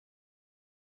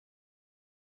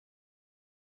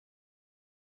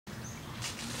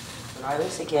When I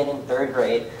was a kid in 3rd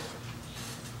grade,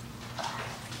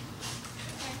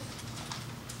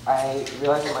 I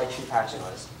realized what my true passion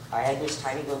was. I had this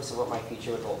tiny glimpse of what my future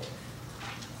would hold.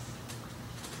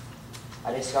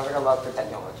 I discovered a love for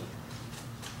technology.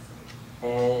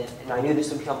 And I knew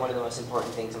this would become one of the most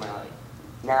important things in my life.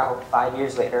 Now, 5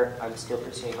 years later, I'm still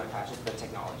pursuing my passion for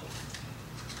technology,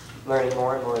 learning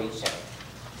more and more each day.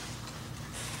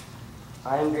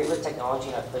 I am great with technology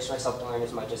and I've pushed myself to learn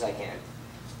as much as I can.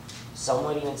 Some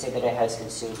would even say that it has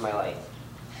consumed my life.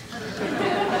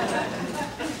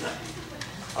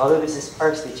 Although this is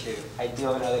partially true, I do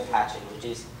have another passion, which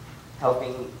is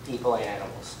helping people and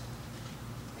animals.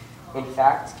 In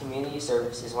fact, community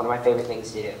service is one of my favorite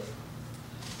things to do.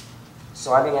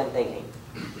 So I began thinking,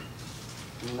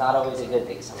 not always a good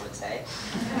thing, some would say.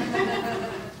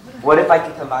 What if I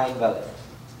could combine both?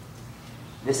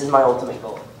 This is my ultimate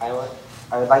goal. I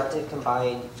would like to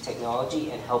combine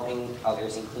technology and helping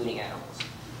others, including animals.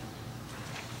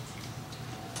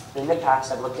 In the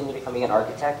past, I've looked into becoming an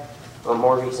architect, but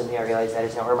more recently I realized that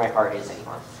is not where my heart is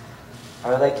anymore. I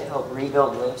would like to help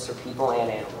rebuild lives for people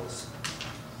and animals.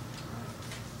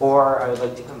 Or I would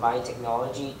like to combine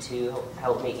technology to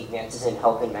help make advances in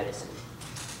health and medicine.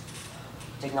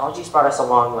 Technology's brought us a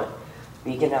long way.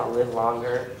 We can now live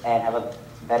longer and have a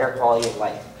better quality of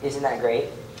life. Isn't that great?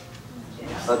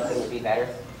 But couldn't it be better?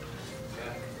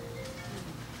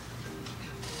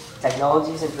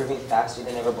 Technology is improving faster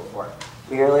than ever before.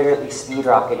 We are literally speed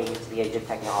rocketing into the age of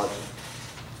technology.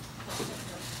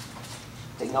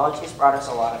 Technology has brought us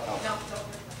a lot of help.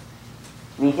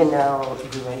 We can now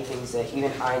do many things that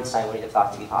even Einstein wouldn't have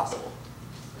thought to be possible.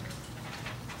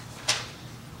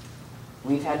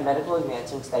 We've had medical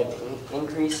advancements that have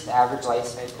increased the average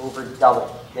lifespan over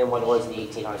double than what it was in the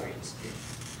 1800s.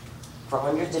 For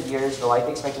hundreds of years, the life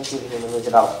expectancy of a human was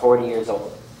about 40 years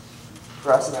old.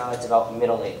 For us now, it's about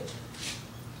middle age.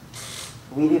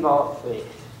 We've evolved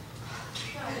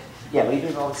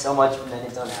so much from then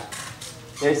until now.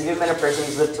 There's even been a person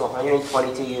who's lived to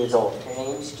 122 years old. Her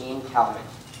name's Jean Calment.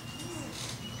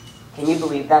 Can you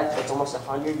believe that? It's almost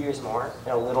 100 years more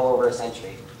in a little over a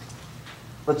century.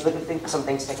 Let's look at some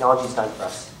things technology's done for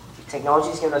us.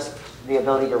 Technology's given us the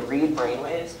ability to read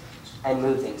brainwaves and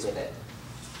move things with it.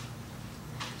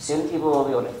 Soon people will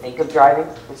be able to think of driving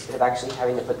instead of actually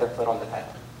having to put their foot on the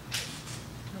pedal.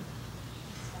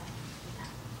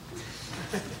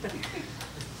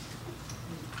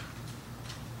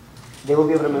 They will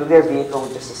be able to move their vehicle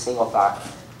with just a single thought.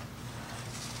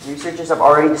 Researchers have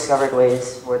already discovered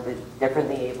ways where they're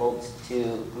differently able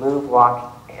to move,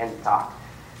 walk, and talk.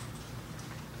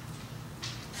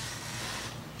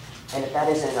 And if that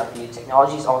isn't enough for you,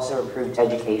 technology has also improved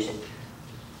education.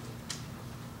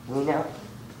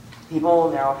 People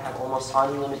will now have almost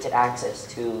unlimited access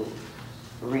to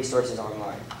resources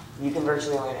online. You can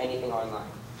virtually learn anything online.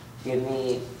 Give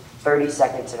me 30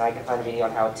 seconds and I can find a video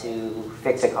on how to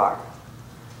fix a car.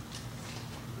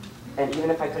 And even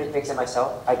if I couldn't fix it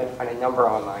myself, I can find a number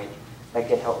online that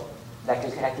can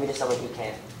connect me to someone who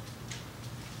can.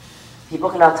 People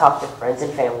can now talk to friends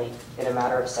and family in a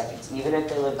matter of seconds, even if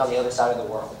they lived on the other side of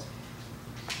the world.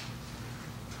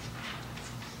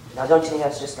 Now, don't you think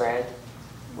that's just grand?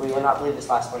 We will not believe this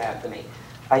last one happened to me.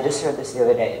 I just heard this the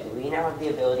other day. We now have the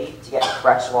ability to get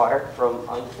fresh water from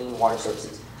unclean water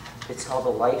sources. It's called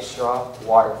the Life Straw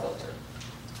water filter.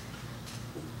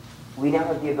 We now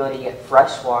have the ability to get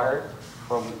fresh water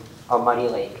from a muddy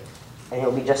lake, and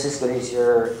it'll be just as good as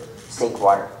your sink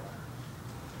water.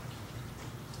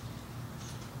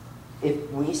 If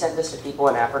we sent this to people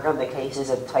in Africa, the cases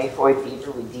of typhoid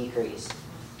fever would decrease.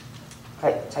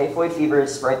 Typhoid fever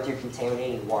is spread through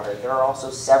contaminated water. There are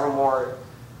also several more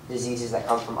diseases that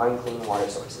come from unclean water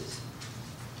sources.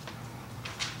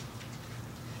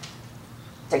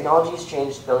 Technology has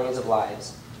changed billions of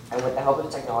lives, and with the help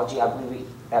of technology, I believe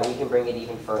that we can bring it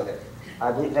even further.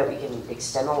 I believe that we can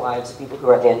extend the lives of people who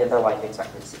are at the end of their life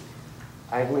expectancy.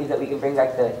 I believe that we can bring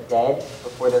back the dead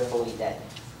before they're fully dead.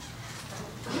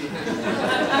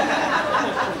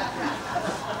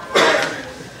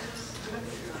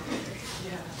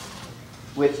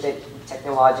 With the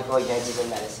technological advances in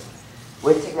medicine.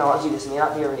 With technology, this may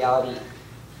not be a reality,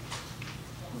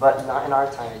 but not in our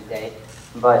time and day,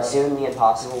 but soon the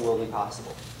impossible will be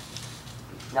possible.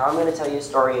 Now I'm going to tell you a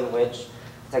story in which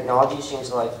technology has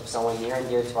changed the life of someone near and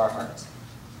dear to our hearts.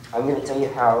 I'm going to tell you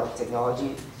how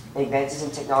advances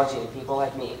in technology and people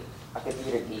like me, a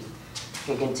computer geek,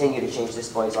 can continue to change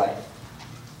this boy's life.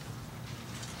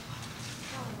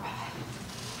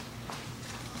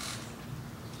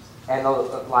 And the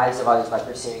lives of others by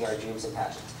pursuing our dreams and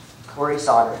passions. Corey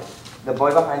Soderman, the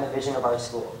boy behind the vision of our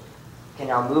school, can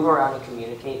now move around and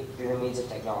communicate through the means of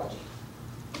technology.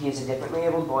 He is a differently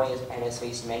abled boy and has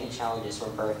faced many challenges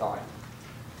from birth on.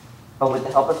 But with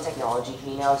the help of technology,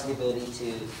 he now has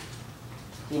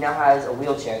a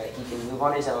wheelchair that he can move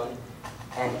on his own,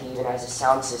 and he even has a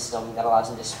sound system that allows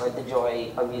him to spread the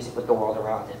joy of music with the world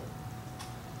around him.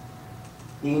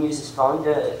 He can use his phone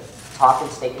to talk and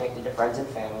stay connected to friends and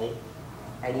family,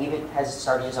 and he even has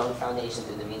started his own foundation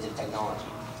through the means of technology.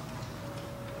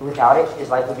 Without it, his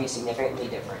life would be significantly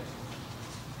different.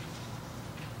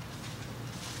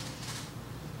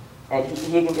 And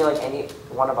he can be like any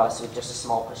one of us with just a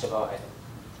small push of a button.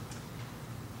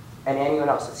 And anyone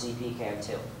else with CP can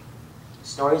too.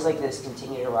 Stories like this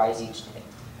continue to rise each day.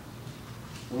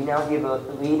 We now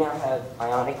have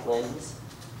bionic limbs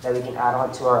that we can add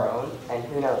on to our own, and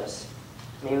who knows,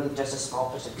 maybe with just a small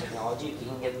push of technology, we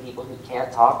can give people who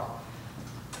can't talk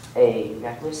a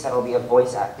necklace that will be a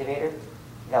voice activator.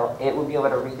 It will be able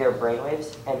to read their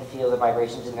brainwaves and feel the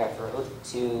vibrations in their throat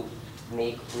to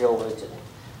make real words with it.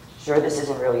 Sure, this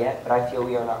isn't real yet, but I feel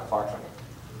we are not far from it.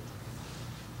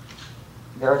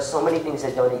 There are so many things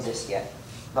that don't exist yet,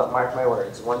 but mark my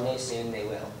words, one day soon they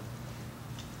will.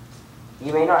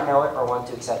 You may not know it or want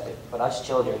to accept it, but us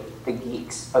children, the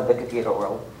geeks of the computer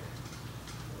world,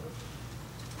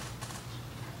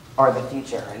 are the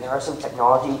future, and there are some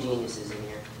technology geniuses in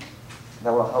here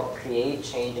that will help create,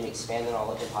 change, and expand the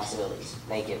knowledge and possibilities.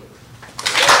 Thank you.